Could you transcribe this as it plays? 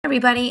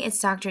everybody, it's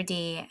Dr.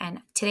 D,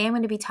 and today I'm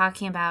going to be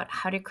talking about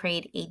how to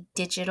create a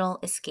digital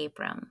escape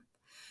room.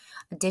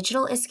 A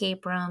digital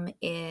escape room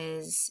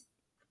is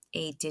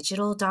a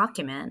digital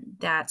document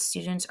that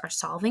students are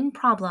solving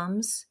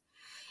problems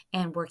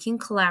and working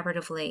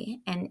collaboratively,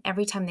 and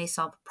every time they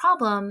solve a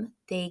problem,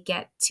 they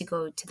get to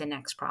go to the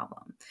next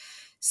problem.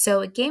 So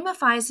it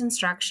gamifies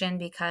instruction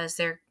because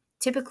they're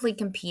typically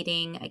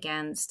competing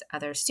against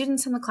other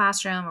students in the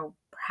classroom or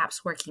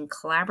perhaps working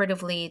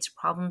collaboratively to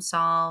problem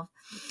solve.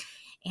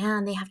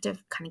 And they have to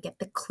kind of get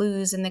the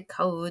clues and the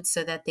codes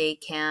so that they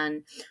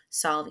can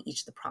solve each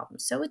of the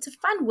problems. So it's a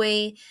fun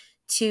way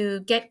to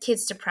get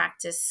kids to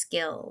practice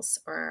skills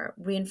or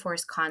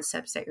reinforce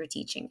concepts that you're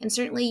teaching. And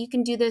certainly you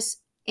can do this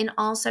in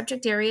all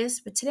subject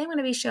areas, but today I'm going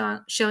to be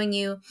showing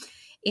you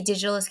a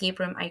digital escape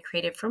room I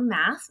created for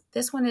math.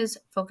 This one is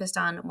focused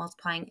on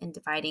multiplying and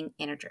dividing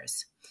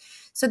integers.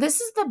 So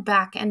this is the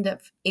back end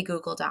of a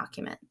Google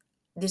document.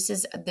 This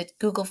is the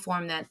Google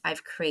form that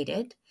I've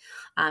created,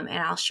 and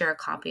I'll share a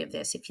copy of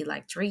this if you'd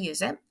like to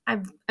reuse it.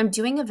 I'm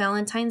doing a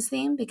Valentine's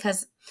theme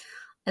because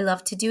I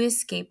love to do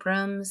escape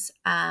rooms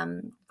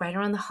right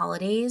around the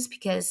holidays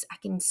because I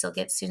can still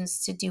get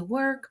students to do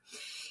work,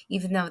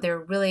 even though they're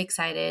really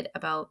excited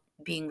about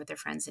being with their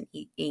friends and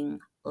eating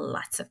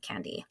lots of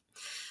candy.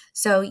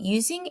 So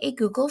using a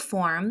Google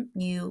form,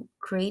 you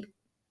create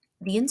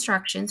the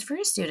instructions for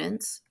your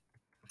students.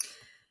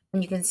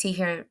 And you can see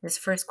here, this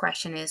first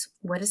question is,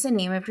 what is the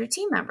name of your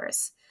team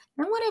members?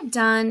 And what I've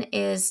done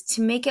is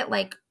to make it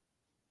like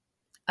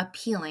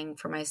appealing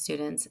for my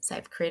students. So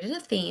I've created a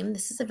theme.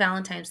 This is a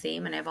Valentine's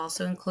theme, and I've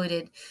also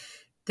included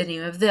the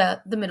name of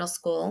the middle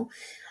school.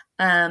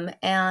 I've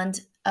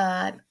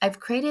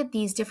created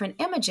these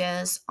different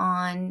images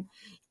on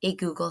a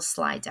Google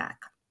slide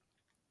deck.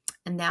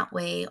 And that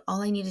way,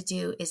 all I need to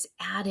do is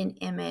add an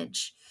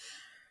image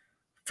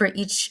for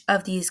each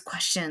of these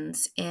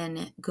questions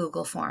in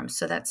Google Forms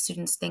so that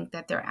students think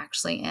that they're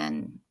actually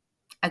in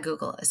a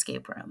Google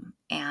escape room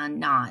and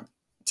not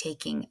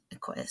taking a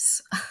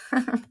quiz.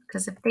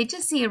 Because if they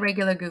just see a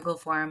regular Google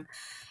form,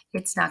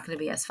 it's not going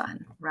to be as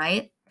fun,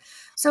 right?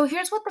 So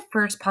here's what the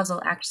first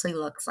puzzle actually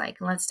looks like.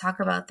 Let's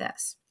talk about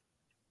this.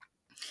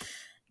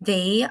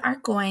 They are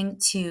going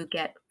to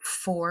get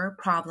 4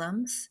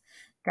 problems.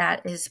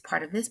 That is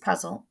part of this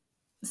puzzle.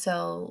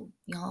 So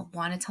you'll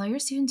want to tell your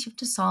students you have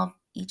to solve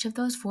each of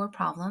those 4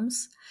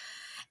 problems,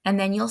 and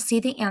then you'll see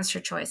the answer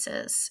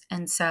choices.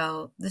 And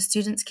so the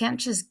students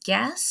can't just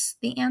guess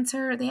the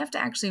answer, they have to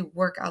actually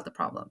work out the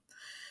problem.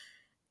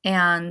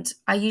 And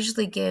I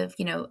usually give,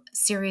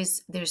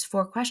 series, there's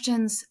 4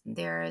 questions,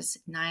 there's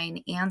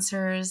 9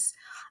 answers.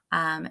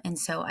 And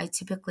so I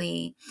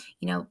typically,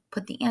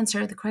 put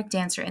the correct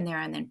answer in there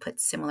and then put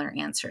similar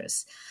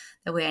answers.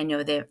 That way I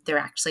know that they're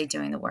actually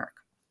doing the work.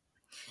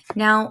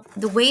 Now,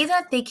 the way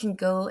that they can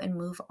go and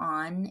move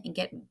on and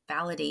get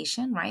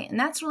validation, right? And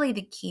that's really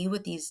the key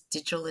with these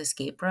digital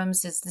escape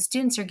rooms is the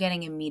students are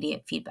getting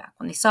immediate feedback.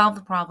 When they solve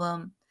the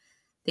problem,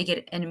 they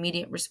get an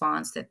immediate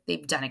response that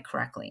they've done it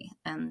correctly.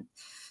 And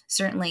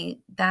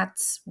certainly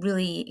that's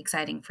really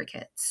exciting for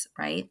kids,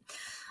 right?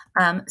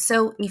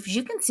 So if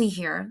you can see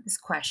here, this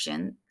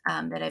question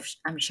that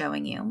I'm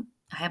showing you,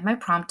 I have my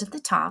prompt at the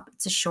top.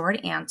 It's a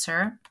short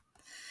answer.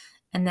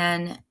 And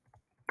then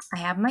I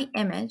have my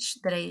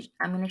image that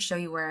I'm going to show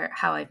you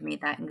how I've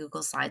made that in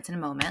Google Slides in a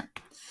moment.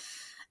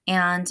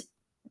 And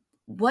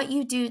what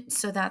you do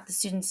so that the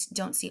students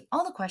don't see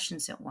all the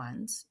questions at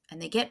once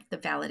and they get the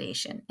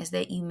validation is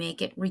that you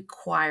make it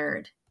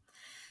required.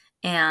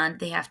 And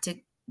they have to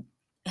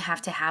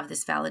have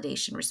this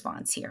validation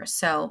response here.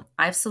 So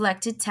I've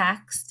selected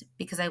text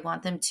because I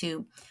want them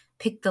to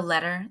pick the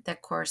letter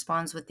that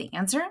corresponds with the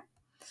answer.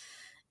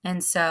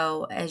 And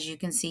so as you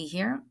can see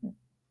here,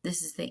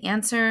 this is the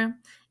answer.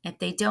 If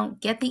they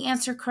don't get the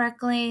answer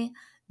correctly,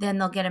 then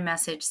they'll get a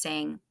message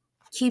saying,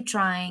 keep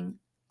trying,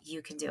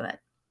 you can do it.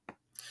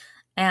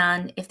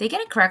 And if they get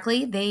it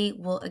correctly, they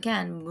will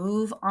again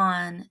move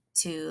on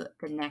to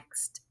the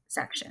next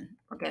section.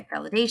 We'll get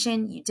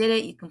validation, you did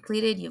it, you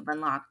completed, you've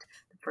unlocked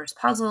the first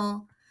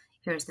puzzle.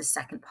 Here's the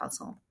second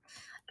puzzle.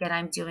 Again,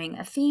 I'm doing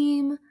a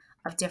theme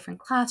of different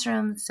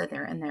classrooms. So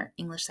they're in their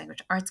English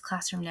language arts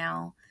classroom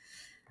now.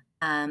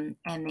 And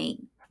they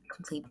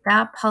complete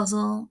that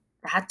puzzle.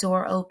 That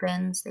door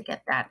opens, they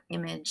get that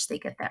image, they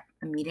get that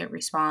immediate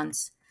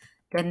response.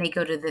 Then they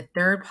go to the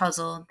third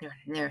puzzle, they're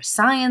in their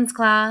science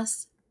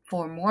class,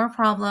 4 more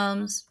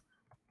problems.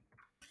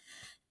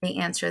 They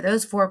answer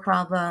those 4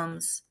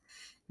 problems,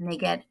 and they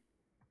get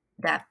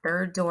that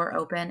third door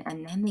open,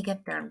 and then they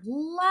get their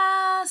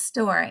last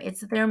door.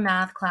 It's their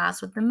math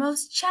class with the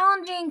most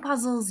challenging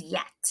puzzles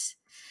yet.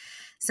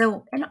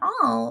 So in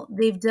all,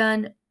 they've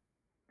done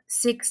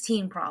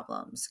 16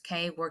 problems,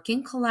 okay,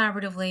 working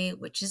collaboratively,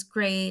 which is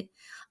great.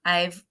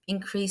 I've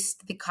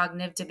increased the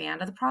cognitive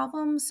demand of the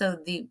problem. So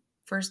the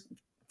first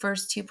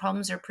 2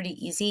 problems are pretty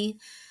easy,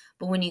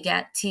 but when you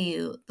get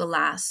to the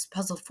last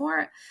puzzle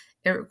 4,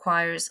 it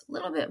requires a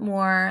little bit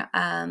more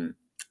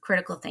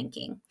critical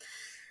thinking.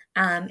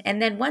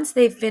 And then once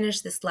they've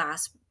finished this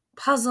last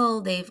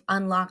puzzle, they've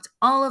unlocked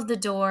all of the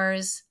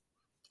doors.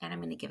 and I'm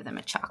going to give them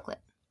a chocolate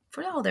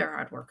for all their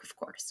hard work, of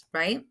course,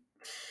 right?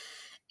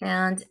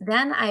 And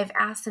then I've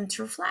asked them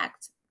to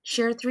reflect.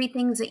 Share 3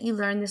 things that you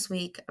learned this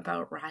week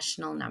about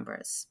rational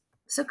numbers.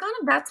 So kind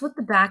of that's what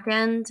the back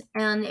end.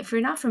 And if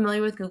you're not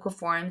familiar with Google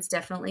Forms,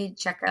 definitely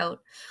check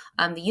out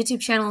the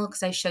YouTube channel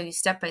because I show you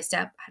step by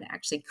step how to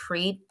actually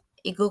create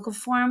a Google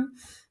form.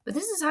 But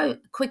this is how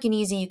quick and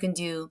easy you can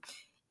do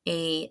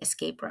a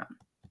escape room.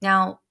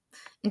 Now,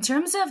 in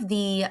terms of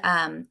the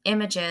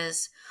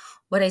images,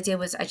 what I did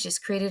was I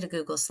just created a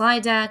Google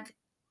slide deck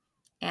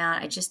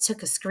and I just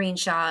took a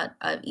screenshot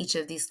of each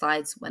of these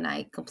slides when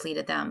I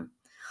completed them.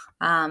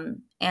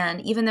 And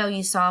even though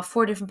you saw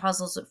 4 different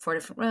puzzles with 4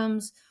 different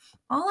rooms,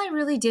 all I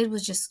really did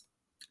was just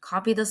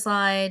copy the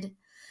slide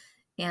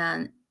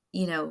and,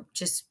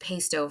 just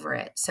paste over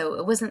it. So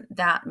it wasn't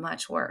that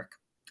much work.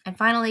 And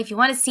finally, if you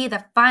want to see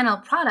the final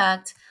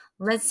product,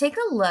 let's take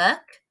a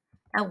look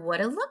at what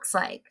it looks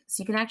like.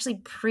 So you can actually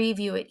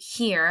preview it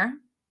here.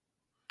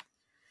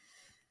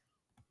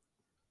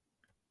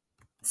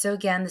 So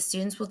again, the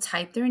students will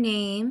type their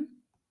name.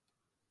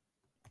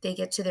 They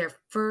get to their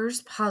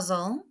first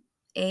puzzle,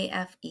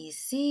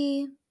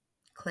 AFEC,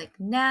 click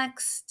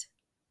next.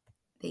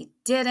 They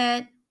did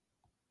it.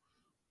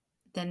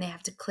 Then they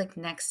have to click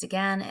next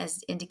again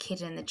as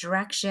indicated in the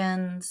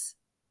directions.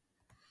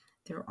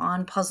 They're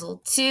on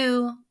puzzle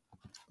 2.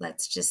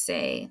 Let's just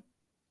say,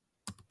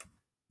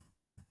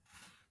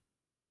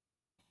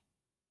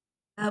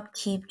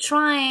 keep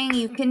trying,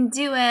 you can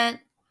do it.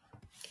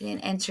 And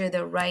enter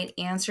the right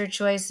answer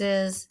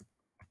choices.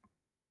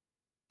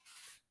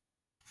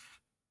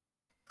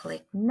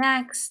 Click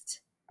next.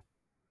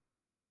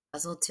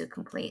 Puzzle 2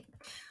 complete.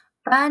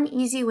 Fun,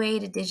 easy way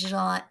to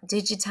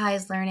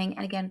digitize learning.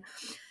 And again,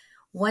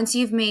 once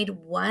you've made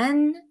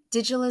one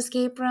digital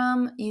escape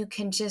room, you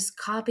can just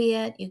copy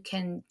it, you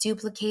can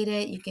duplicate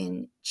it, you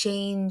can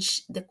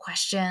change the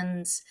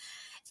questions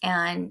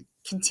and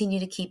continue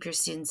to keep your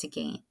students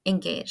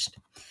engaged.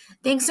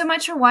 Thanks so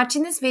much for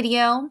watching this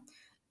video.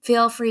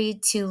 Feel free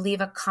to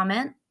leave a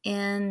comment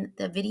in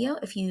the video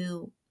if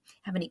you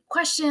have any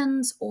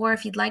questions or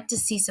if you'd like to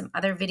see some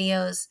other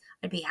videos,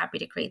 I'd be happy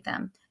to create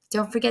them.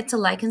 Don't forget to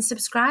like and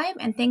subscribe,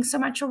 and thanks so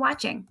much for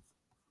watching.